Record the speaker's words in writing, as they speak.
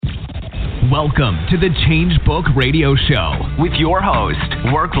Welcome to the Change Book Radio Show with your host,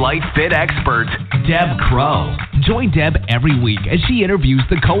 work-life fit expert, Deb Crowe. Join Deb every week as she interviews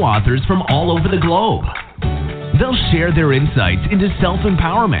the co-authors from all over the globe. They'll share their insights into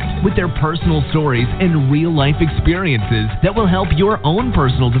self-empowerment with their personal stories and real-life experiences that will help your own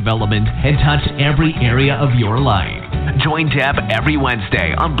personal development and touch every area of your life. Join Deb every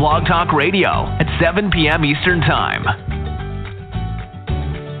Wednesday on Blog Talk Radio at 7 p.m. Eastern Time.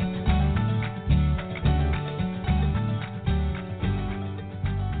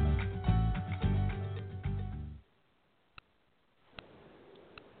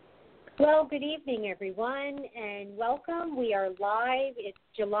 Well, good evening, everyone, and welcome. We are live. It's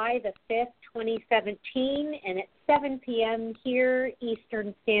July the 5th, 2017, and it's 7 p.m. here,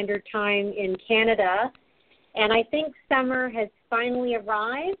 Eastern Standard Time in Canada. And I think summer has finally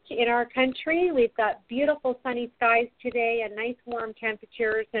arrived in our country. We've got beautiful sunny skies today and nice warm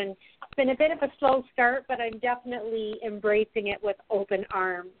temperatures, and it's been a bit of a slow start, but I'm definitely embracing it with open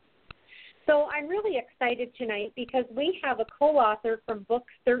arms. So I'm really excited tonight because we have a co-author from Book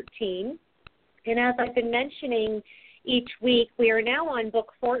 13, and as I've been mentioning each week, we are now on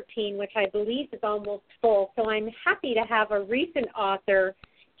Book 14, which I believe is almost full. So I'm happy to have a recent author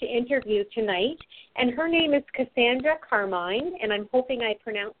to interview tonight, and her name is Casandra Carmine, and I'm hoping I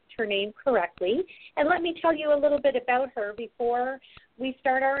pronounced her name correctly. And let me tell you a little bit about her before we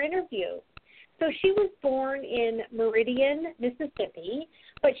start our interview. So she was born in Meridian, Mississippi,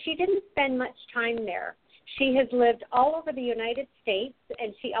 but she didn't spend much time there. She has lived all over the United States,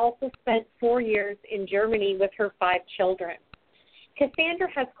 and she also spent 4 years in Germany with her 5 children. Casandra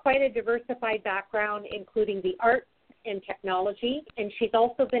has quite a diversified background, including the arts and technology, and she's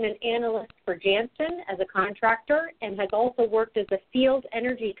also been an analyst for Jansen as a contractor and has also worked as a field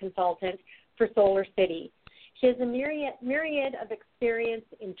energy consultant for Solar City. She has a myriad of experience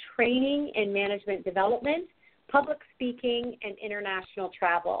in training and management development, public speaking, and international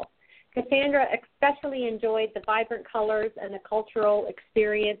travel. Casandra especially enjoyed the vibrant colors and the cultural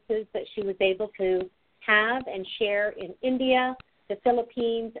experiences that she was able to have and share in India, the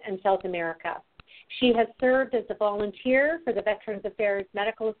Philippines, and South America. She has served as a volunteer for the Veterans Affairs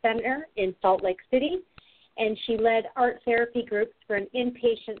Medical Center in Salt Lake City, and she led art therapy groups for an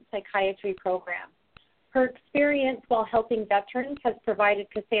inpatient psychiatry program. Her experience while helping veterans has provided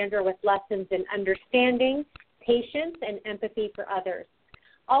Casandra with lessons in understanding, patience, and empathy for others.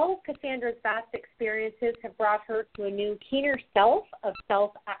 All of Cassandra's vast experiences have brought her to a new, keener self of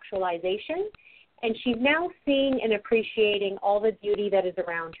self-actualization, and she's now seeing and appreciating all the beauty that is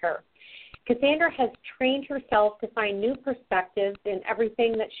around her. Casandra has trained herself to find new perspectives in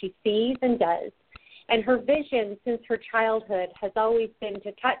everything that she sees and does. And her vision since her childhood has always been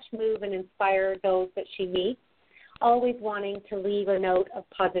to touch, move, and inspire those that she meets, always wanting to leave a note of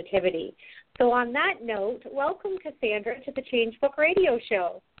positivity. So on that note, welcome, Casandra, to the Change Book Radio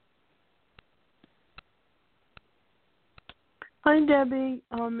Show. Hi, Debbie.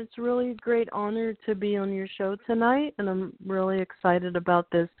 It's really a great honor to be on your show tonight, and I'm really excited about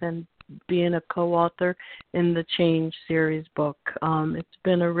this and being a co-author in the Change series book. It's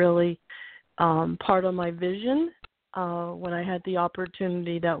been a really part of my vision when I had the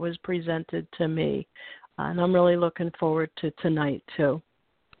opportunity that was presented to me. And I'm really looking forward to tonight, too.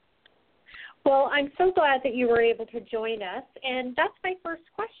 Well, I'm so glad that you were able to join us. And that's my first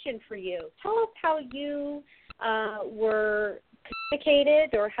question for you. Tell us how you were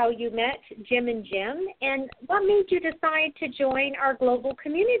communicated or how you met Jim and Jim, and what made you decide to join our global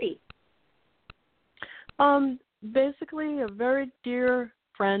community? Basically, a very dear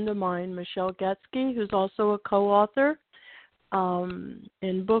friend of mine, Michelle Getsky, who's also a co-author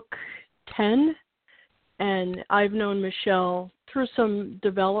in Book 10. And I've known Michelle through some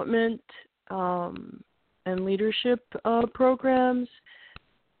development and leadership programs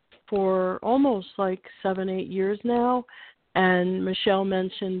for almost like 7-8 years now. And Michelle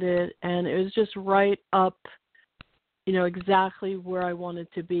mentioned it, and it was just right up, exactly where I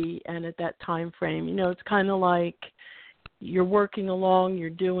wanted to be and at that time frame. It's kind of like you're working along, you're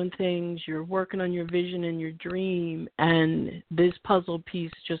doing things, you're working on your vision and your dream, and this puzzle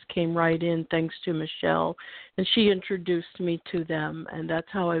piece just came right in thanks to Michelle, and she introduced me to them, and that's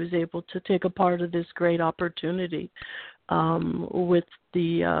how I was able to take a part of this great opportunity with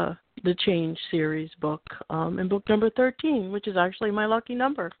the Change series book, in book number 13, which is actually my lucky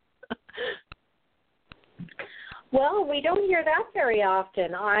number. Well, we don't hear that very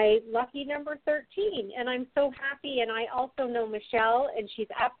often. Lucky number 13, and I'm so happy, and I also know Michelle, and she's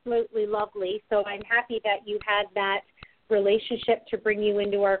absolutely lovely, so I'm happy that you had that relationship to bring you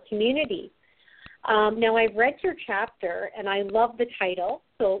into our community. Now, I've read your chapter, and I love the title,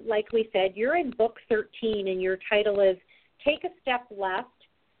 also, like we said, you're in book 13, and your title is Take a Step Left,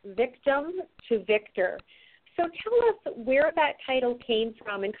 Victim to Victor. So tell us where that title came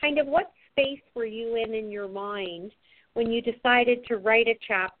from and kind of what space were you in your mind when you decided to write a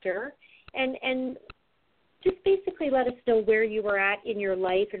chapter, and just basically let us know where you were at in your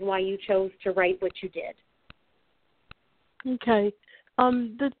life and why you chose to write what you did. Okay.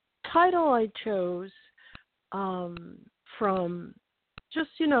 The title I chose from just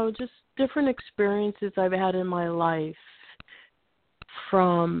different experiences I've had in my life,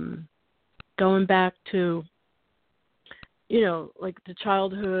 from going back to, like the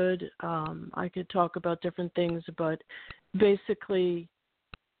childhood. I could talk about different things, but basically,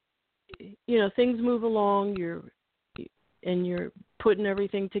 things move along, you're putting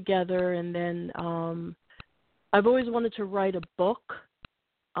everything together, and then I've always wanted to write a book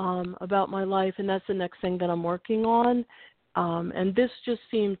about my life, and that's the next thing that I'm working on. And this just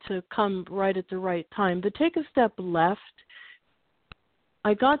seemed to come right at the right time. The Take a Step Left,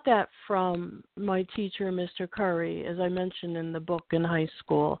 I got that from my teacher, Mr. Curry, as I mentioned in the book in high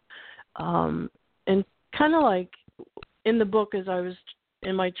school. And kind of like in the book,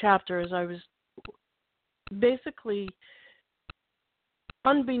 in my chapter, as I was basically,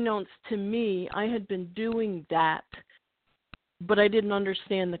 unbeknownst to me, I had been doing that, but I didn't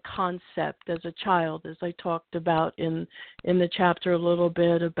understand the concept as a child, as I talked about in the chapter a little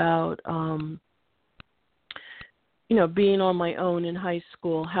bit about, being on my own in high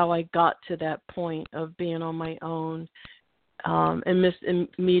school, how I got to that point of being on my own, and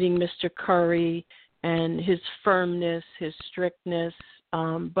meeting Mr. Curry and his firmness, his strictness,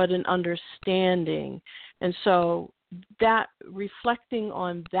 but an understanding. And so that, reflecting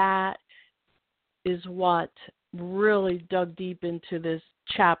on that, is what really dug deep into this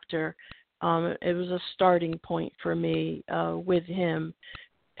chapter. It was a starting point for me with him.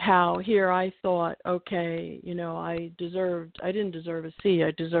 How here I thought, okay, I didn't deserve a C,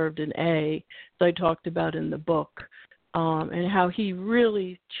 I deserved an A, as I talked about in the book, and how he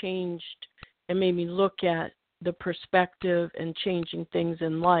really changed and made me look at the perspective and changing things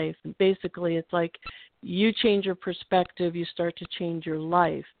in life. And basically, it's like you change your perspective, you start to change your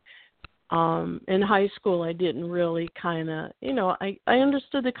life. In high school, I didn't really I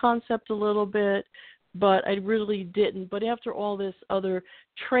understood the concept a little bit, but I really didn't. But after all this other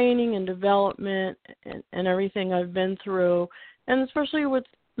training and development and everything I've been through, and especially with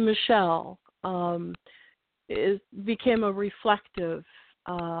Michelle, it became a reflective,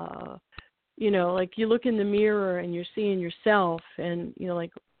 like you look in the mirror and you're seeing yourself, and,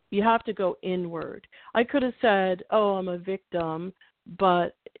 like you have to go inward. I could have said, oh, I'm a victim,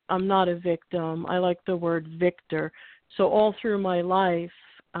 but I'm not a victim. I like the word victor. So all through my life,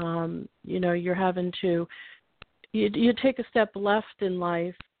 you're having to, you take a step left in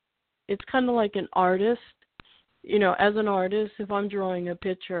life. It's kind of like an artist. As an artist, if I'm drawing a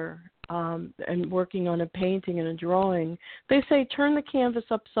picture and working on a painting and a drawing, they say turn the canvas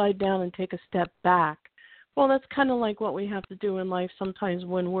upside down and take a step back. Well, that's kind of like what we have to do in life sometimes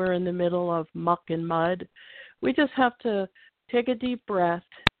when we're in the middle of muck and mud. We just have to take a deep breath,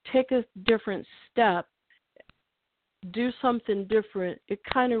 take a different step, do something different. It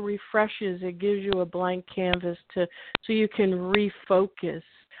kind of refreshes. It gives you a blank canvas so you can refocus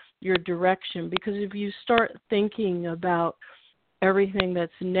your direction. Because if you start thinking about everything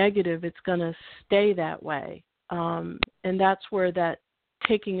that's negative, it's going to stay that way. And that's where that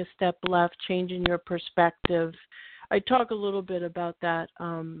taking a step left, changing your perspective. I talk a little bit about that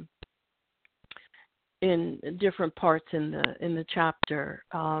in different parts in the chapter.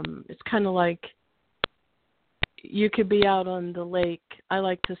 It's kind of like you could be out on the lake. I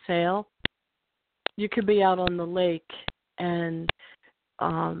like to sail. You could be out on the lake and,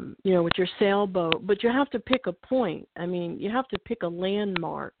 with your sailboat, but you have to pick a point. I mean, you have to pick a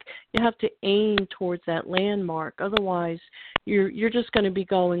landmark. You have to aim towards that landmark. Otherwise, you're just going to be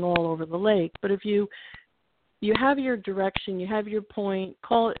going all over the lake. But if you have your direction, you have your point,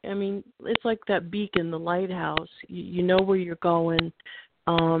 it's like that beacon, the lighthouse. You know where you're going.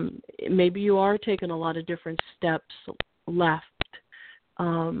 Maybe you are taking a lot of different steps left.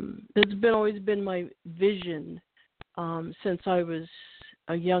 It's always been my vision since I was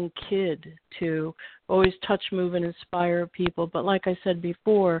a young kid to always touch, move, and inspire people. But like I said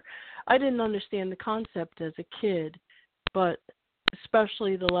before, I didn't understand the concept as a kid, but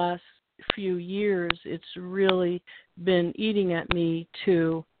especially the last few years, it's really been eating at me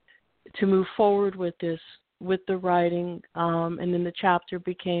to move forward with this, with the writing, and then the chapter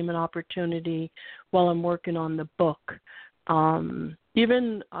became an opportunity while I'm working on the book.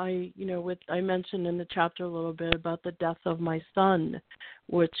 even I mentioned in the chapter a little bit about the death of my son,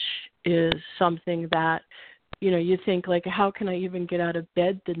 which is something that, you think like, how can I even get out of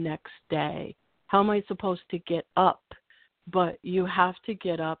bed the next day? How am I supposed to get up? But you have to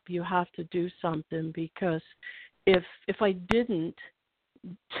get up. You have to do something, because if I didn't,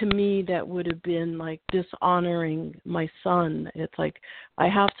 to me that would have been like dishonoring my son. It's like, I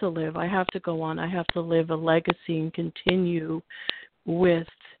have to live. I have to go on. I have to live a legacy and continue with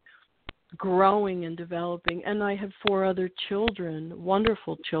growing and developing. And I have 4 other children,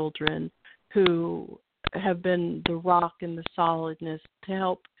 wonderful children, who have been the rock and the solidness to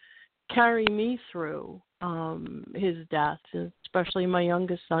help carry me through his death, especially my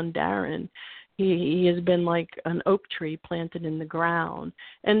youngest son, Darren. He has been like an oak tree planted in the ground.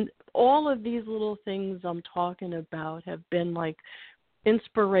 And all of these little things I'm talking about have been like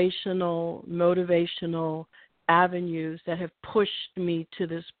inspirational, motivational avenues that have pushed me to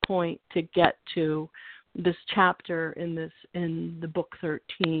this point to get to this chapter in the book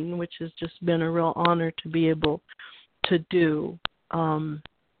 13, which has just been a real honor to be able to do.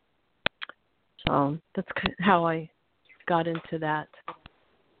 So that's how I got into that.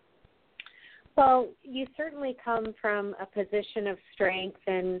 Well, you certainly come from a position of strength,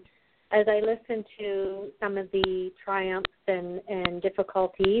 and as I listen to some of the triumphs and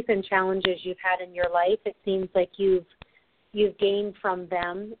difficulties and challenges you've had in your life, it seems like you've gained from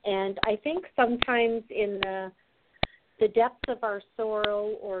them. And I think sometimes in the depths of our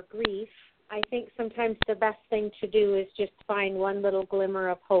sorrow or grief, I think sometimes the best thing to do is just find one little glimmer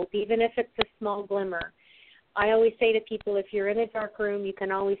of hope, even if it's a small glimmer. I always say to people, if you're in a dark room, you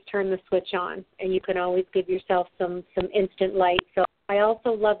can always turn the switch on, and you can always give yourself some instant light. So I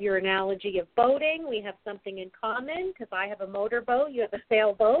also love your analogy of boating. We have something in common, because I have a motorboat, you have a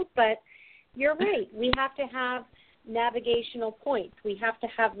sailboat, but you're right. We have to have navigational points. We have to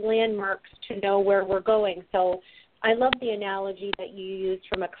have landmarks to know where we're going. So I love the analogy that you used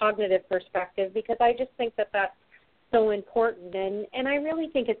from a cognitive perspective, because I just think that that's so important, and I really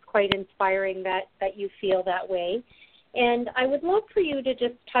think it's quite inspiring that you feel that way. And I would love for you to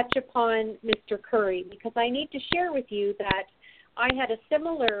just touch upon Mr. Curry, because I need to share with you that I had a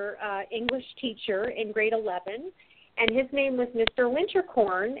similar English teacher in grade 11, and his name was Mr.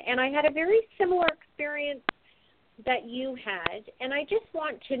 Wintercorn, and I had a very similar experience that you had, and I just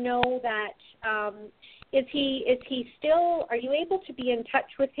want to know that is he still, are you able to be in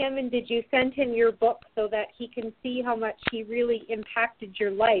touch with him, and did you send him your book so that he can see how much he really impacted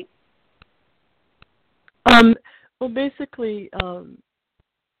your life? Well, basically,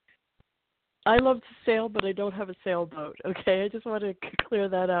 I love to sail, but I don't have a sailboat, okay? I just want to clear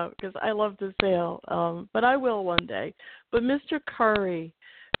that out, because I love to sail, but I will one day. But Mr. Curry,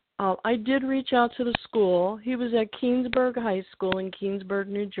 I did reach out to the school. He was at Keensburg High School in Keensburg,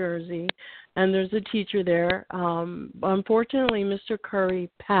 New Jersey, and there's a teacher there. Unfortunately, Mr. Curry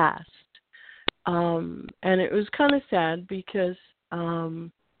passed, and it was kind of sad, because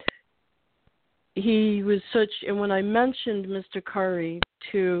he was such, and when I mentioned Mr. Curry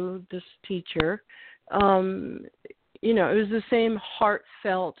to this teacher, it was the same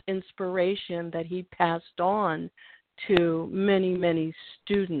heartfelt inspiration that he passed on to many, many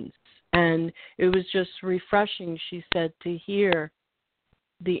students. And it was just refreshing, she said, to hear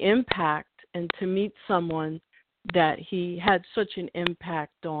the impact and to meet someone that he had such an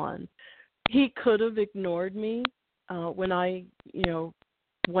impact on. He could have ignored me when I,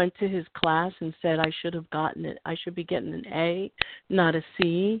 went to his class and said I should have gotten it. I should be getting an A, not a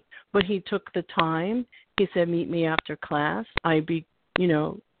C. But he took the time. He said, meet me after class. I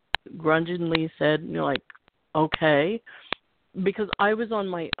grudgingly said, okay, because I was on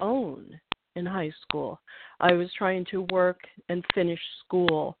my own in high school. I was trying to work and finish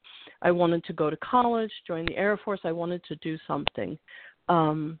school. I wanted to go to college, join the Air Force. I wanted to do something.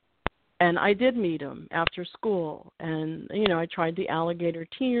 And I did meet him after school. And, I tried the alligator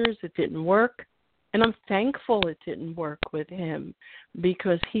tears. It didn't work. And I'm thankful it didn't work with him,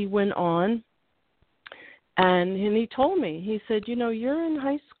 because he went on and he told me, he said, you're in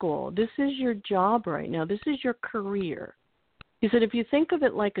high school. This is your job right now. This is your career. He said, if you think of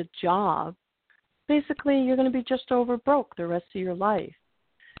it like a job, basically you're going to be just over broke the rest of your life.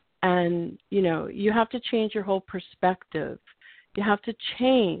 And, you have to change your whole perspective. You have to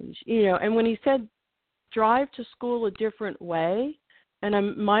change, and when he said drive to school a different way, and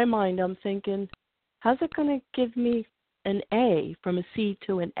in my mind I'm thinking, how's it going to give me an A from a C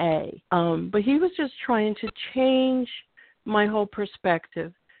to an A? But he was just trying to change my whole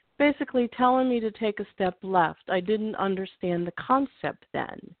perspective, basically telling me to take a step left. I didn't understand the concept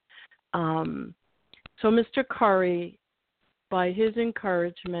then. So Mr. Curry, by his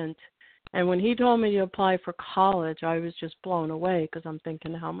encouragement. And when he told me to apply for college, I was just blown away because I'm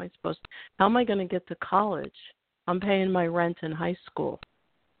thinking, how am I going to get to college? I'm paying my rent in high school.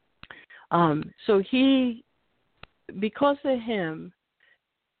 So because of him,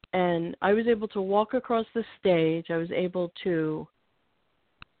 and I was able to walk across the stage,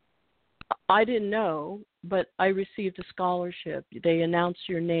 I didn't know, but I received a scholarship. They announced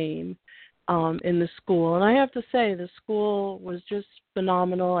your name in the school. And I have to say, the school was just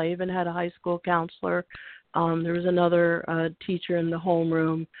phenomenal. I even had a high school counselor. There was another teacher in the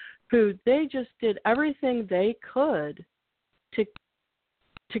homeroom who they just did everything they could to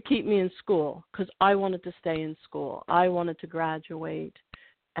keep me in school because I wanted to stay in school. I wanted to graduate,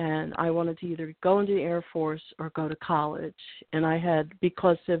 and I wanted to either go into the Air Force or go to college. And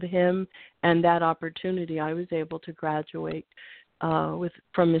because of him and that opportunity, I was able to graduate from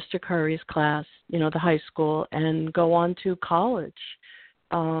Mr. Curry's class, the high school, and go on to college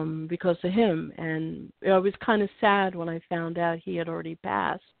because of him. And I was kind of sad when I found out he had already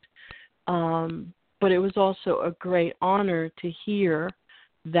passed. But it was also a great honor to hear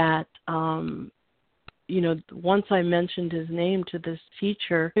that, once I mentioned his name to this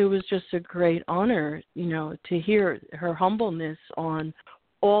teacher, it was just a great honor, to hear her humbleness on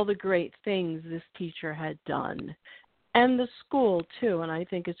all the great things this teacher had done. And the school, too, and I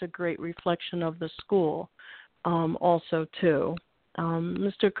think it's a great reflection of the school also, too.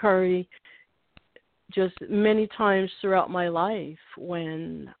 Mr. Curry, just many times throughout my life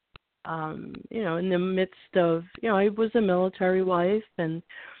when, in the midst of, I was a military wife and,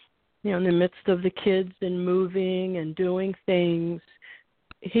 in the midst of the kids and moving and doing things,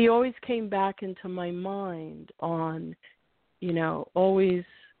 he always came back into my mind on, always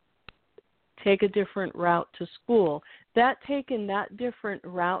take a different route to school. Taking that different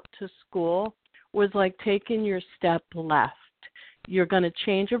route to school was like taking your step left. You're going to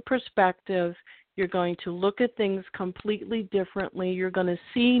change your perspective. You're going to look at things completely differently. You're going to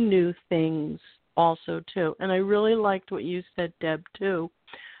see new things also, too. And I really liked what you said, Deb, too,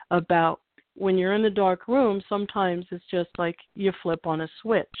 about when you're in the dark room, sometimes it's just like you flip on a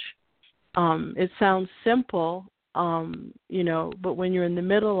switch. It sounds simple, but when you're in the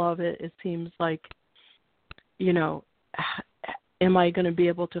middle of it, it seems like, am I going to be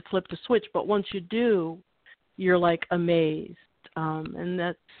able to flip the switch? But once you do, you're like amazed. And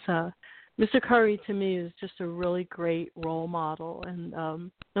that's, Mr. Curry to me is just a really great role model. And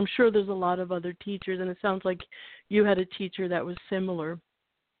I'm sure there's a lot of other teachers, and it sounds like you had a teacher that was similar.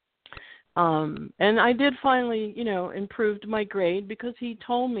 And I did finally, improved my grade because he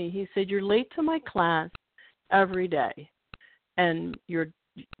told me, he said, you're late to my class every day, and you're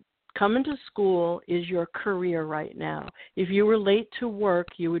coming to school is your career right now. If you were late to work,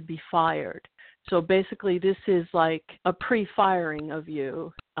 you would be fired. So basically this is like a pre-firing of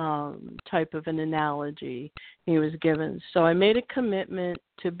you type of an analogy he was given. So I made a commitment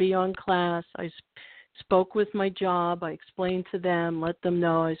to be on class. I spoke with my job. I explained to them, let them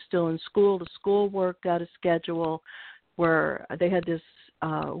know I was still in school. The school worked out a schedule where they had this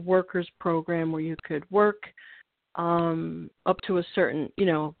workers program where you could work up to a certain,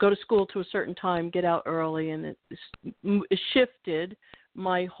 go to school to a certain time, get out early, and it shifted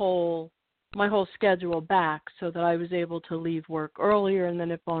my whole schedule back so that I was able to leave work earlier, and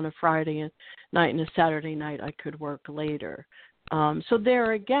then if on a Friday night and a Saturday night I could work later. So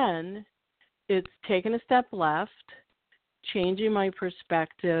there again, it's taking a step left, changing my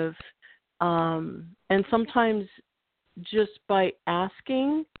perspective, and sometimes just by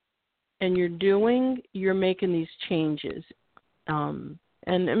asking and you're making these changes. And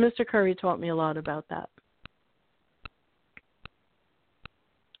Mr. Curry taught me a lot about that.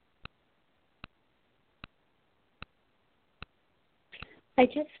 I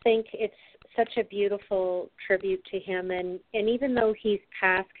just think it's such a beautiful tribute to him. And even though he's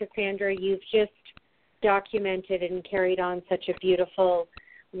passed, Casandra, you've just documented and carried on such a beautiful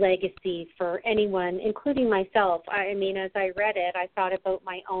legacy for anyone, including myself. I mean, as I read it, I thought about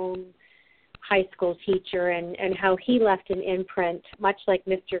my own high school teacher and how he left an imprint, much like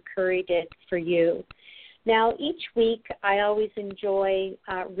Mr. Curry did for you. Now, each week I always enjoy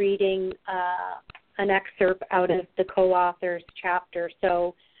reading an excerpt out of the co-author's chapter.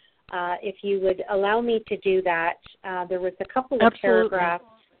 So if you would allow me to do that, there was a couple of paragraphs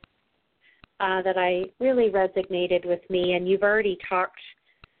that I really resonated with me, and you've already talked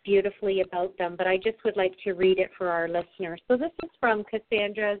beautifully about them, but I just would like to read it for our listeners. So this is from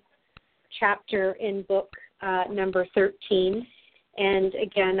Cassandra's chapter in book number 13. And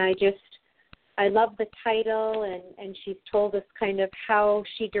again, I love the title, and she's told us kind of how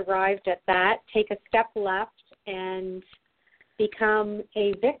she derived at that. Take a step left and become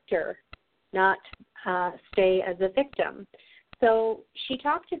a victor, not stay as a victim. So she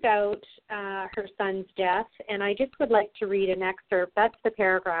talked about her son's death, and I just would like to read an excerpt. That's the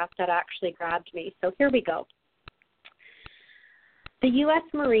paragraph that actually grabbed me. So here we go. The U.S.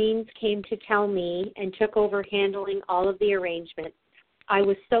 Marines came to tell me and took over handling all of the arrangements. I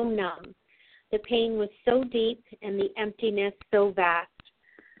was so numb. The pain was so deep and the emptiness so vast.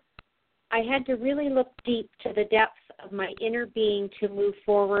 I had to really look deep to the depths of my inner being to move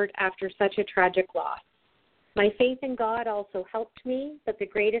forward after such a tragic loss. My faith in God also helped me, but the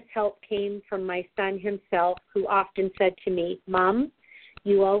greatest help came from my son himself, who often said to me, "Mom,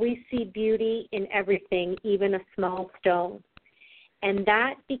 you always see beauty in everything, even a small stone." And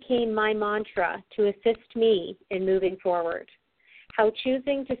that became my mantra to assist me in moving forward. How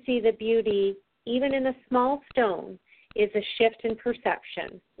choosing to see the beauty, even in a small stone, is a shift in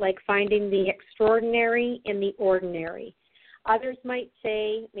perception, like finding the extraordinary in the ordinary. Others might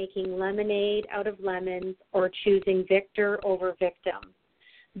say making lemonade out of lemons or choosing victor over victim.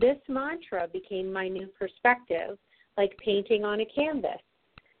 This mantra became my new perspective, like painting on a canvas.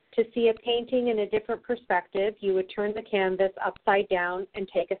 To see a painting in a different perspective, you would turn the canvas upside down and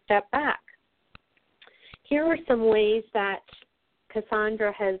take a step back. Here are some ways that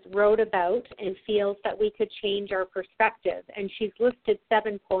Casandra has wrote about and feels that we could change our perspective, and she's listed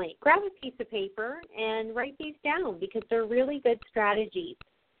 7 points. Grab a piece of paper and write these down because they're really good strategies.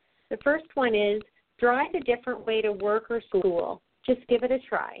 The first one is drive a different way to work or school. Just give it a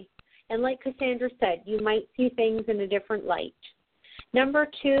try. And like Casandra said, you might see things in a different light. Number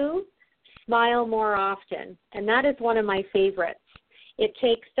 2, smile more often, and that is one of my favorites. It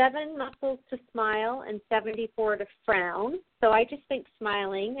takes 7 muscles to smile and 74 to frown. So I just think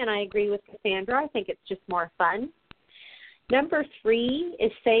smiling, and I agree with Casandra, I think it's just more fun. Number 3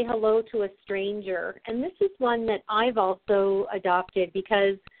 is say hello to a stranger. And this is one that I've also adopted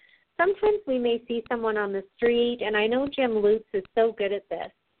because sometimes we may see someone on the street, and I know Jim Lutz is so good at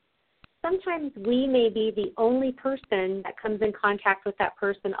this. Sometimes we may be the only person that comes in contact with that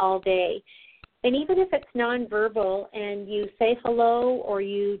person all day. And even if it's nonverbal and you say hello or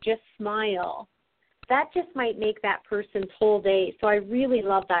you just smile, that just might make that person's whole day. So I really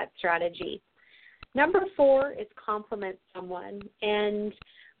love that strategy. Number 4 is compliment someone. And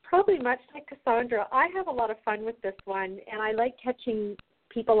probably much like Casandra, I have a lot of fun with this one, and I like catching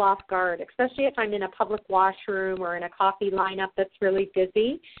people off guard, especially if I'm in a public washroom or in a coffee lineup that's really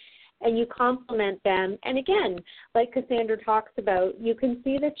busy. And you compliment them. And again, like Casandra talks about, you can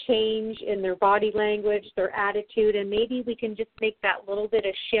see the change in their body language, their attitude, and maybe we can just make that little bit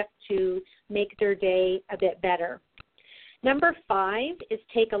of shift to make their day a bit better. Number 5 is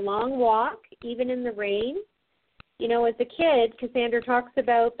take a long walk, even in the rain. You know, as a kid, Casandra talks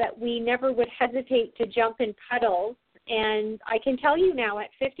about that we never would hesitate to jump in puddles. And I can tell you now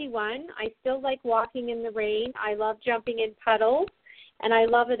at 51, I still like walking in the rain. I love jumping in puddles. And I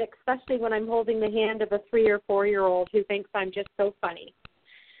love it, especially when I'm holding the hand of a 3 or 4-year-old who thinks I'm just so funny.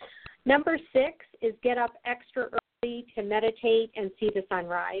 Number 6 is get up extra early to meditate and see the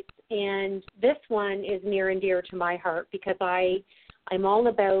sunrise. And this one is near and dear to my heart because I'm all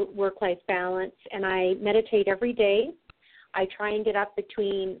about work-life balance, and I meditate every day. I try and get up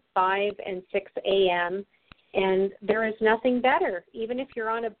between 5 and 6 a.m., and there is nothing better, even if you're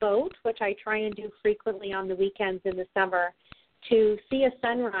on a boat, which I try and do frequently on the weekends in the summer, to see a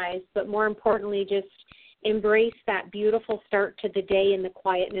sunrise, but more importantly, just embrace that beautiful start to the day in the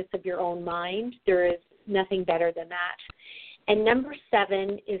quietness of your own mind. There is nothing better than that. And number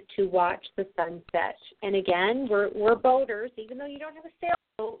 7 is to watch the sunset. And again, we're boaters. Even though you don't have a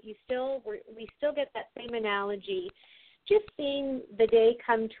sailboat, we still get that same analogy. Just seeing the day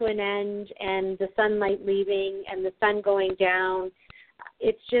come to an end and the sunlight leaving and the sun going down,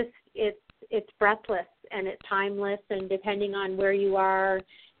 it's breathless. And it's timeless, and depending on where you are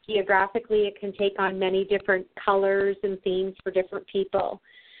geographically, it can take on many different colors and themes for different people.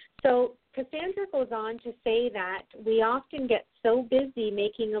 So Casandra goes on to say that we often get so busy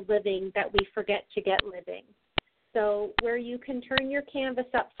making a living that we forget to get living. So where you can turn your canvas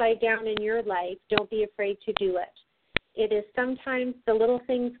upside down in your life, don't be afraid to do it. It is sometimes the little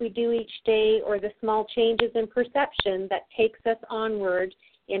things we do each day or the small changes in perception that takes us onward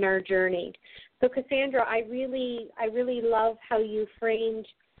in our journey. So Casandra, I really love how you framed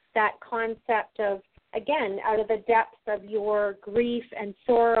that concept of, again, out of the depths of your grief and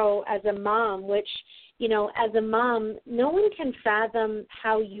sorrow as a mom, which, you know, as a mom, no one can fathom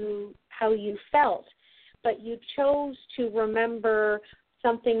how you felt, but you chose to remember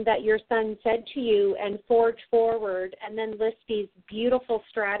something that your son said to you and forge forward and then list these beautiful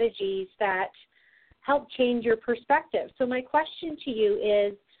strategies that help change your perspective. So my question to you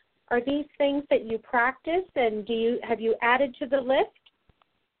is, are these things that you practice, and have you added to the list?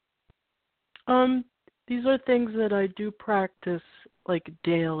 These are things that I do practice like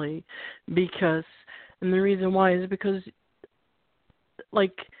daily, and the reason why is because,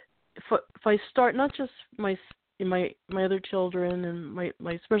 like, if I start, not just my other children and my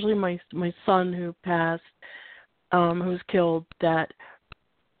especially my son who passed, who was killed, that,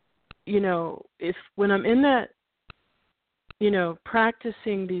 if when I'm in that,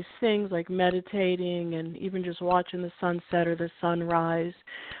 practicing these things like meditating and even just watching the sunset or the sunrise,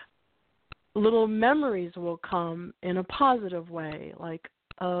 little memories will come in a positive way. Like,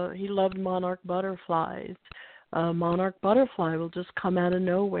 he loved monarch butterflies. A monarch butterfly will just come out of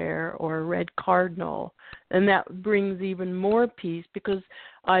nowhere, or a red cardinal. And that brings even more peace because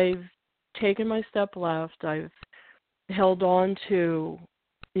I've taken my step left. I've held on to,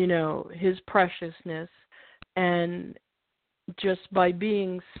 his preciousness. And just by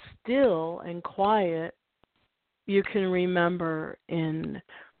being still and quiet, you can remember in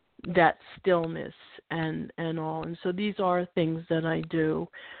that stillness and all. And so these are things that I do,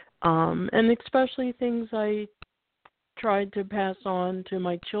 and especially things I tried to pass on to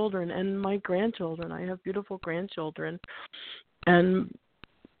my children and my grandchildren. I have beautiful grandchildren, and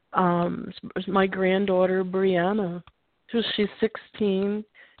my granddaughter Brianna, she's 16.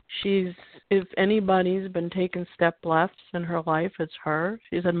 If anybody's been taking step lefts in her life, it's her.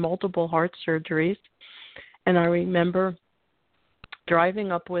 She's had multiple heart surgeries, and I remember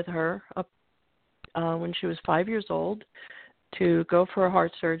driving up with her when she was 5 years old to go for a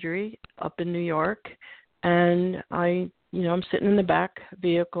heart surgery up in New York, and I'm sitting in the back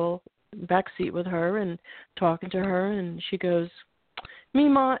seat with her and talking to her, and she goes,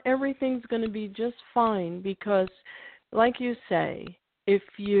 "Mima, everything's going to be just fine because, like you say, if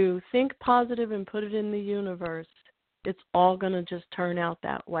you think positive and put it in the universe, it's all going to just turn out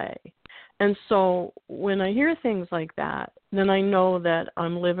that way." And so when I hear things like that, then I know that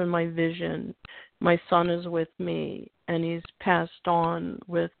I'm living my vision. My son is with me, and he's passed on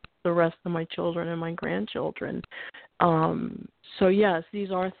with the rest of my children and my grandchildren. So, yes,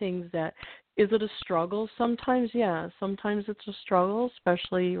 these are things that, is it a struggle? Sometimes, yeah. Sometimes it's a struggle,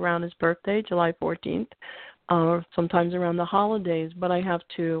 especially around his birthday, July 14th, or sometimes around the holidays. But I have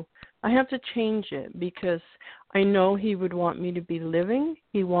to change it because I know he would want me to be living.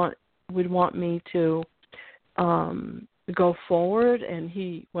 He would want me to go forward. And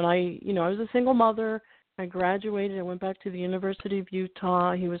when I was a single mother, I graduated, I went back to the University of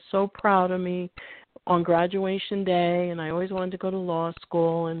Utah. He was so proud of me on graduation day, and I always wanted to go to law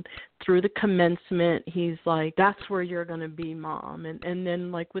school. And through the commencement, he's like, "That's where you're going to be, Mom." And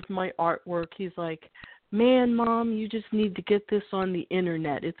then, like, with my artwork, he's like, "Man, Mom, you just need to get this on the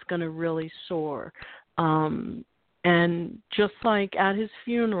internet. It's going to really soar." And just like at his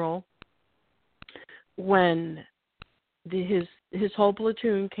funeral, when his whole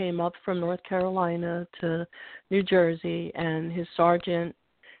platoon came up from North Carolina to New Jersey, and his sergeant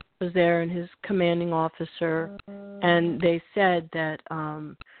was there and his commanding officer, and they said that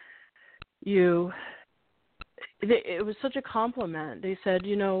it was such a compliment. They said,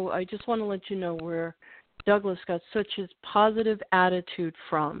 "I just want to let you know where Douglas got such a positive attitude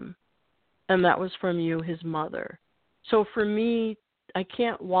from, and that was from you, his mother." So for me, I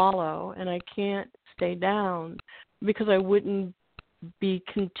can't wallow and I can't stay down because I wouldn't be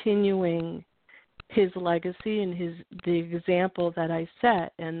continuing his legacy and the example that I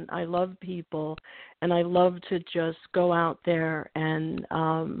set. And I love people, and I love to just go out there and,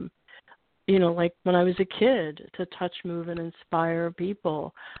 like when I was a kid, to touch, move, and inspire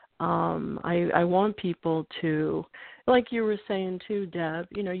people. I want people to, like you were saying too, Deb,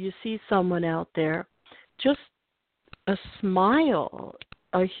 you see someone out there, just a smile,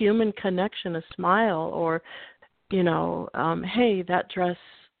 a human connection, a smile, or, hey, that dress,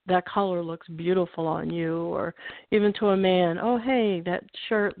 that color looks beautiful on you, or even to a man, "Oh, hey, that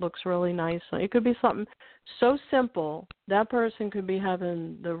shirt looks really nice." It could be something so simple. That person could be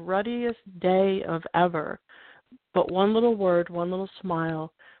having the ruddiest day of ever, but one little word, one little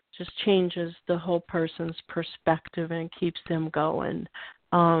smile just changes the whole person's perspective and keeps them going.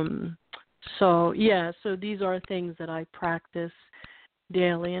 So these are things that I practice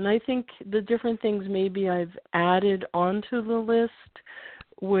daily. And I think the different things maybe I've added onto the list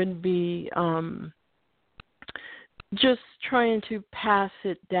would be just trying to pass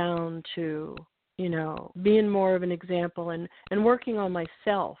it down to, being more of an example and working on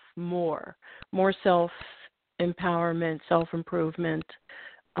myself more self-empowerment, self-improvement.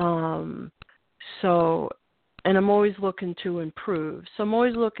 And I'm always looking to improve. So I'm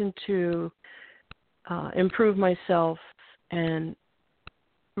always looking to improve myself and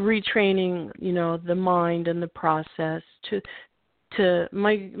retraining, the mind and the process to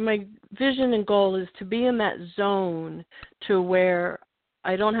my vision and goal is to be in that zone to where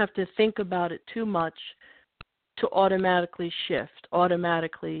I don't have to think about it too much to automatically shift,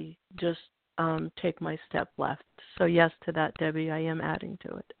 automatically just take my step left. So yes to that, Debbie, I am adding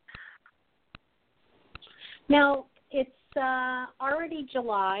to it. Now, it's already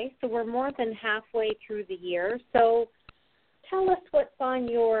July, so we're more than halfway through the year. So tell us what's on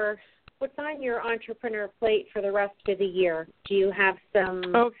your entrepreneur plate for the rest of the year. Do you have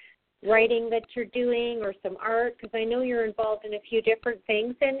some writing that you're doing or some art? Because I know you're involved in a few different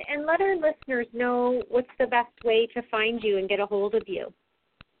things. And let our listeners know what's the best way to find you and get a hold of you.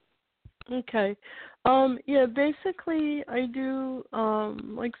 Okay. Basically I do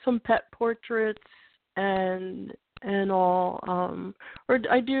like some pet portraits and all, or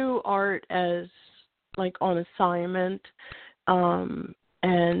I do art as like on assignment,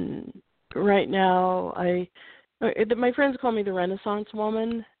 and right now my friends call me the Renaissance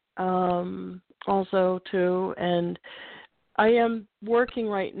woman, also too, and I am working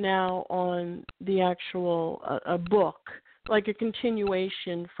right now on the actual a book, like a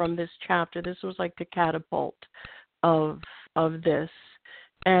continuation from this chapter. This was like the catapult of this.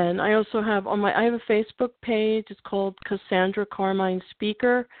 And I also have I have a Facebook page. It's called Casandra Carmine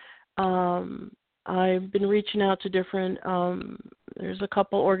Speaker. I've been reaching out to different, there's a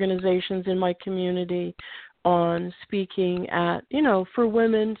couple organizations in my community on speaking at, for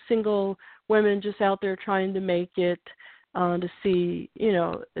women, single women just out there trying to make it, to see,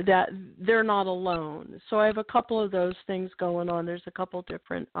 that they're not alone. So I have a couple of those things going on. There's a couple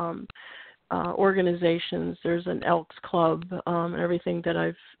different organizations. There's an Elks Club and everything that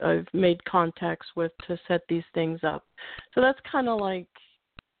I've made contacts with to set these things up. So that's kind of like,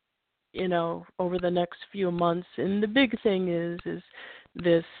 over the next few months. And the big thing is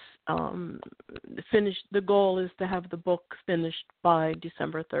this the goal is to have the book finished by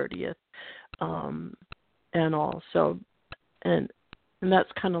December 30th, and all. So, and that's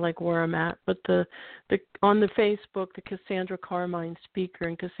kind of like where I'm at. But the on the Facebook, the Casandra Carmine Speaker,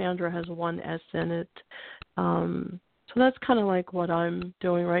 and Cassandra has one S in it. So that's kind of like what I'm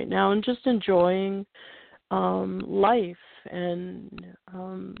doing right now, and just enjoying life and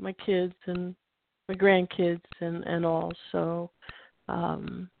my kids and my grandkids and all. So,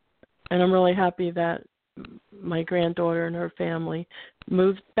 and I'm really happy that my granddaughter and her family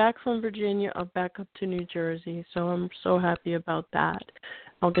moved back from Virginia back up to New Jersey. So I'm so happy about that.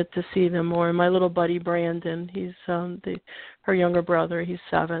 I'll get to see them more. My little buddy Brandon, he's her younger brother. He's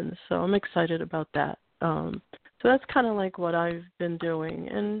 7. So I'm excited about that. So that's kind of like what I've been doing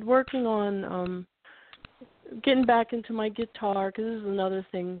and working on. Getting back into my guitar, because this is another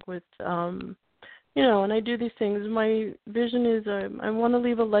thing with, and I do these things. My vision is I want to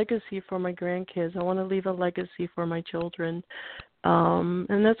leave a legacy for my grandkids. I want to leave a legacy for my children.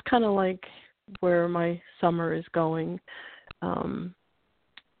 And that's kind of like where my summer is going. Well,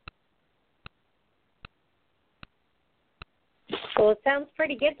 it sounds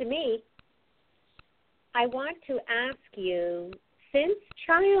pretty good to me. I want to ask you, since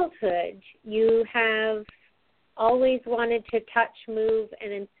childhood, you have always wanted to touch, move,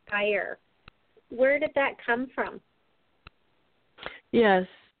 and inspire. Where did that come from? Yes,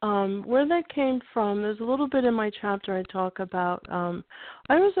 where that came from, there's a little bit in my chapter I talk about. I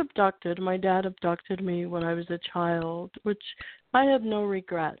was abducted. My dad abducted me when I was a child, which I have no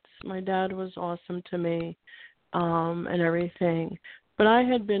regrets. My dad was awesome to me, and everything. But I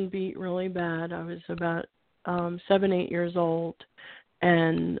had been beat really bad. I was about 7, 8 years old,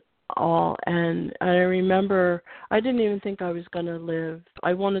 and I remember I didn't even think I was going to live.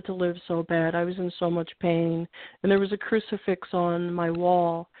 I wanted to live so bad. I was in so much pain, and there was a crucifix on my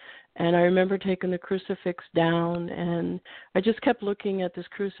wall, and I remember taking the crucifix down, and I just kept looking at this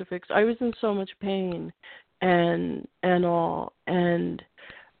crucifix. I was in so much pain and all, and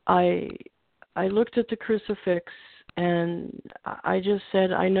I looked at the crucifix, and I just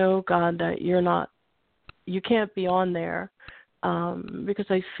said, I know, God, that you can't be on there. Because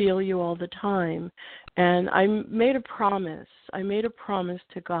I feel you all the time. And I made a promise. I made a promise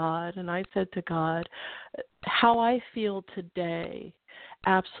to God, and I said to God, how I feel today,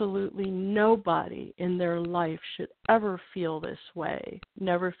 absolutely nobody in their life should ever feel this way,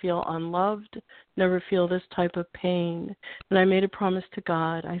 never feel unloved, never feel this type of pain. And I made a promise to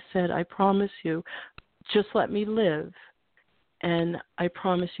God. I said, I promise you, just let me live. And I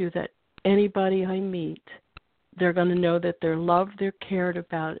promise you that anybody I meet, they're going to know that they're loved, they're cared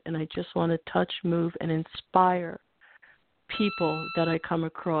about, and I just want to touch, move, and inspire people that I come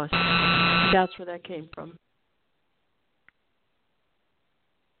across. That's where that came from.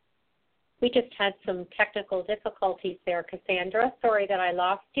 We just had some technical difficulties there, Cassandra. Sorry that I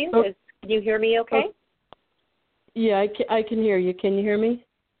lost you. Oh. Can you hear me okay? Oh. Yeah, I can hear you. Can you hear me?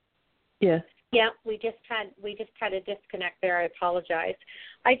 Yes. Yeah, we just had a disconnect there. I apologize.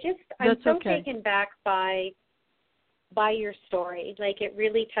 I'm That's so okay. taken back by your story. Like, it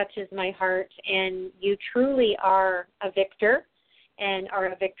really touches my heart, and you truly are a victor and are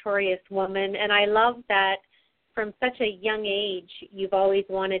a victorious woman. And I love that from such a young age, you've always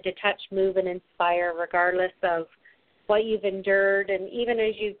wanted to touch, move, and inspire, regardless of what you've endured. And even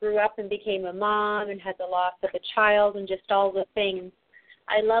as you grew up and became a mom and had the loss of a child and just all the things,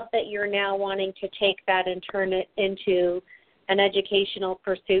 I love that you're now wanting to take that and turn it into an educational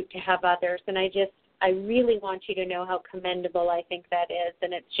pursuit to have others. And I really want you to know how commendable I think that is.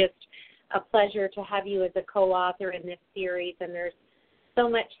 And it's just a pleasure to have you as a co-author in this series. And there's so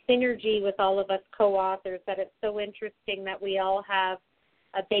much synergy with all of us co-authors that it's so interesting that we all have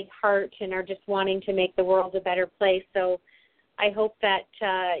a big heart and are just wanting to make the world a better place. So I hope that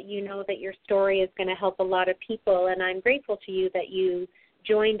you know that your story is going to help a lot of people. And I'm grateful to you that you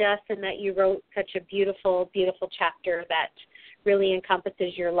joined us and that you wrote such a beautiful, beautiful chapter that really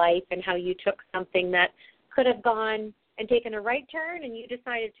encompasses your life and how you took something that could have gone and taken a right turn and you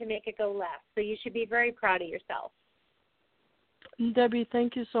decided to make it go left. So you should be very proud of yourself. Debbie,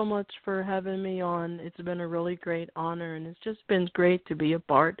 thank you so much for having me on. It's been a really great honor, and it's just been great to be a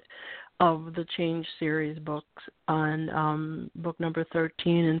part of the Change series books on book number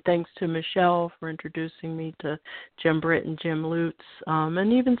 13. And thanks to Michelle for introducing me to Jim Britt and Jim Lutz,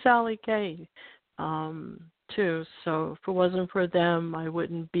 and even Sally Kay, too. So if it wasn't for them, I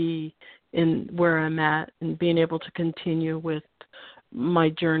wouldn't be in where I'm at and being able to continue with my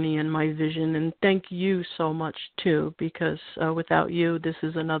journey and my vision. And thank you so much, too, because without you, this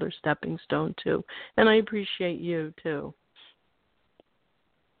is another stepping stone, too. And I appreciate you, too.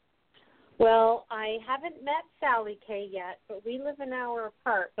 Well, I haven't met Sally Kay yet, but we live an hour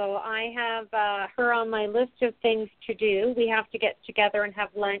apart. So I have her on my list of things to do. We have to get together and have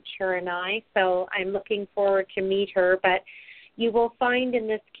lunch, her and I. So I'm looking forward to meet her. But you will find in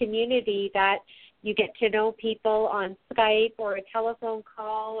this community that you get to know people on Skype or a telephone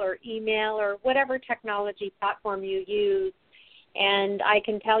call or email or whatever technology platform you use. And I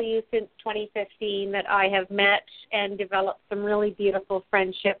can tell you since 2015 that I have met and developed some really beautiful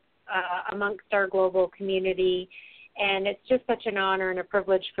friendships amongst our global community. And it's just such an honor and a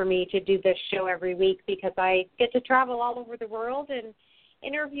privilege for me to do this show every week because I get to travel all over the world and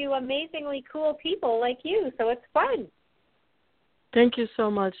interview amazingly cool people like you. So it's fun. Thank you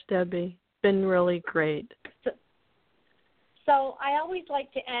so much, Debbie. It's been really great. So I always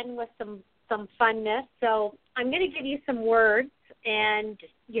like to end with some funness. So I'm going to give you some words, and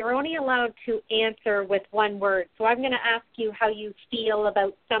you're only allowed to answer with one word. So I'm going to ask you how you feel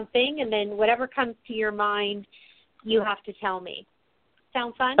about something, and then whatever comes to your mind, you have to tell me.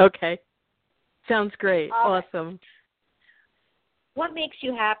 Sound fun? Okay. Sounds great. Awesome. Right. What makes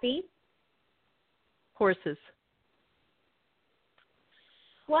you happy? Horses.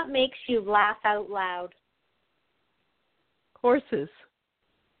 What makes you laugh out loud? Horses.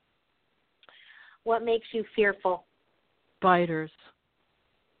 What makes you fearful? Spiders.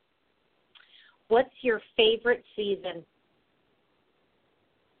 What's your favorite season?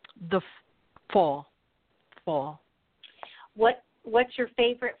 The fall. Fall. What's your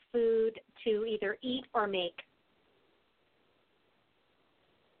favorite food to either eat or make?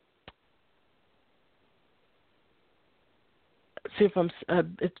 See if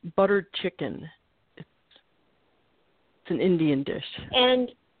it's buttered chicken. It's an Indian dish. And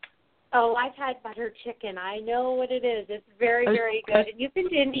I've had buttered chicken. I know what it is. It's very, very good. And you've been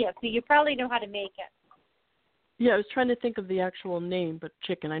to India, so you probably know how to make it. Yeah, I was trying to think of the actual name, but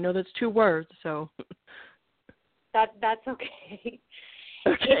chicken. I know that's 2 words, so. That's okay.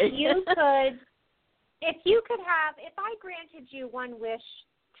 Okay. If I granted you one wish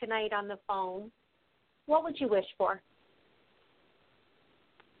tonight on the phone, what would you wish for?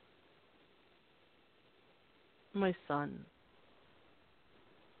 My son.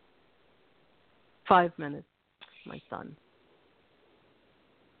 5 minutes, my son.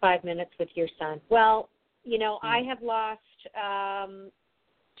 5 minutes with your son. Well, I have lost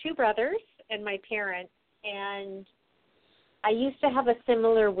 2 brothers and my parents, and I used to have a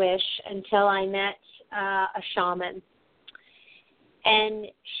similar wish until I met a shaman. And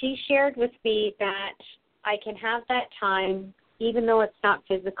she shared with me that I can have that time, even though it's not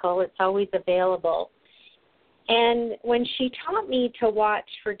physical, it's always available. And when she taught me to watch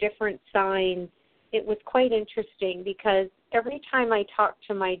for different signs it was quite interesting because every time I talked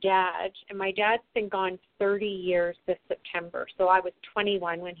to my dad, and my dad's been gone 30 years this September, so I was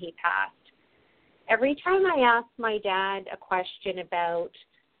 21 when he passed. Every time I asked my dad a question about,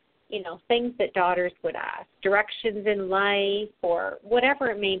 things that daughters would ask, directions in life or whatever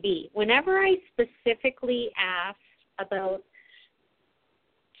it may be, whenever I specifically asked about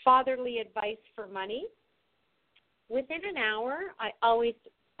fatherly advice for money, within an hour, I always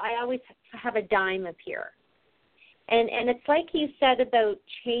have a dime appear. And it's like you said about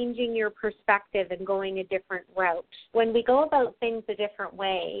changing your perspective and going a different route. When we go about things a different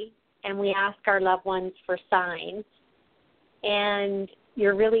way and we ask our loved ones for signs, and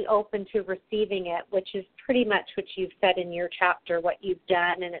you're really open to receiving it, which is pretty much what you've said in your chapter, what you've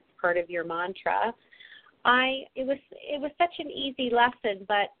done, and it's part of your mantra. It was such an easy lesson,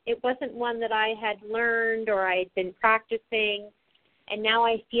 but it wasn't one that I had learned or I had been practicing, and now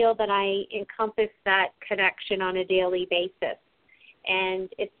I feel that I encompass that connection on a daily basis. And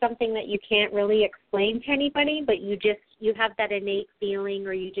it's something that you can't really explain to anybody, but you have that innate feeling,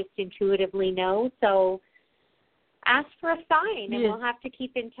 or you just intuitively know. So ask for a sign, and we'll have to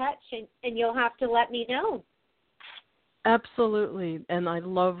keep in touch, and you'll have to let me know. Absolutely, and I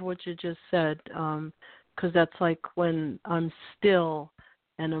love what you just said, because that's like when I'm still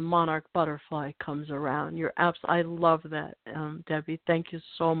and a monarch butterfly comes around. I love that, Debbie. Thank you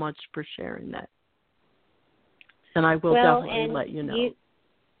so much for sharing that. And I will definitely let you know.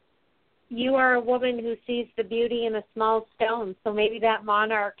 You are a woman who sees the beauty in a small stone, so maybe that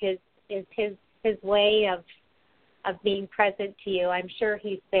monarch is his way of being present to you. I'm sure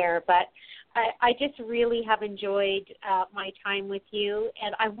he's there, but I just really have enjoyed my time with you,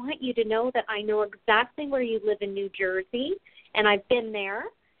 and I want you to know that I know exactly where you live in New Jersey, and I've been there,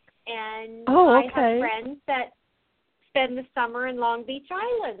 and I have friends that spend the summer in Long Beach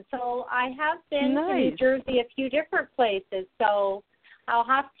Island, so I have been to New Jersey a few different places, so I'll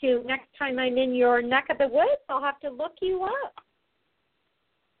have to, next time I'm in your neck of the woods, I'll have to look you up.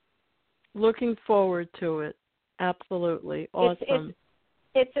 Looking forward to it. Absolutely. Awesome.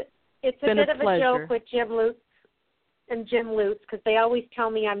 It's a bit of a joke with Jim Lutz because they always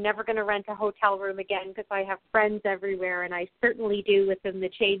tell me I'm never going to rent a hotel room again because I have friends everywhere, and I certainly do within the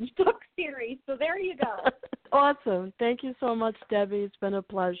Change Book series. So there you go. Awesome. Thank you so much, Debbie. It's been a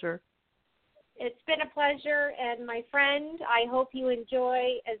pleasure. It's been a pleasure, and my friend, I hope you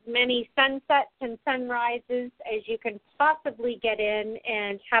enjoy as many sunsets and sunrises as you can possibly get in,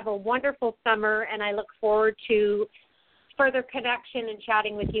 and have a wonderful summer, and I look forward to further connection and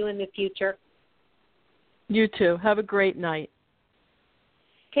chatting with you in the future. You too. Have a great night.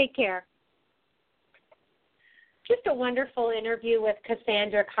 Take care. Just a wonderful interview with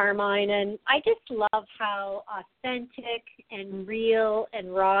Casandra Carmine, and I just love how authentic and real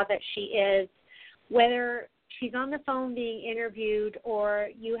and raw that she is. Whether she's on the phone being interviewed or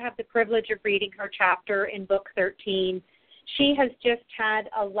you have the privilege of reading her chapter in Book 13, she has just had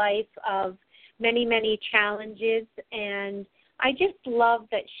a life of many, many challenges, and I just love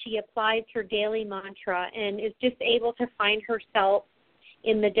that she applies her daily mantra and is just able to find herself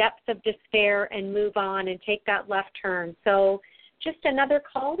in the depths of despair and move on and take that left turn. So just another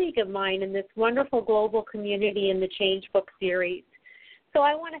colleague of mine in this wonderful global community in the Change Book series. So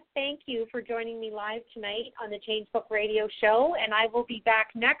I want to thank you for joining me live tonight on the Change Book Radio Show, and I will be back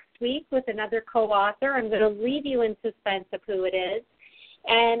next week with another co-author. I'm going to leave you in suspense of who it is,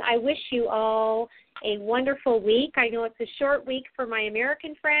 and I wish you all a wonderful week. I know it's a short week for my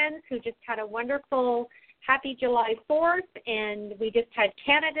American friends who just had a wonderful happy July 4th, and we just had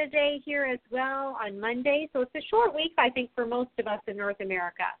Canada Day here as well on Monday, so it's a short week, I think, for most of us in North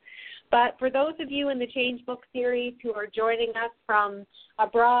America. But for those of you in the Change Book series who are joining us from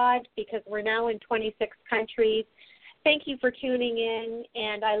abroad, because we're now in 26 countries, thank you for tuning in,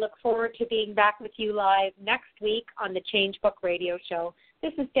 and I look forward to being back with you live next week on the Change Book Radio Show.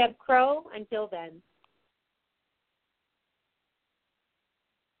 This is Deb Crowe. Until then.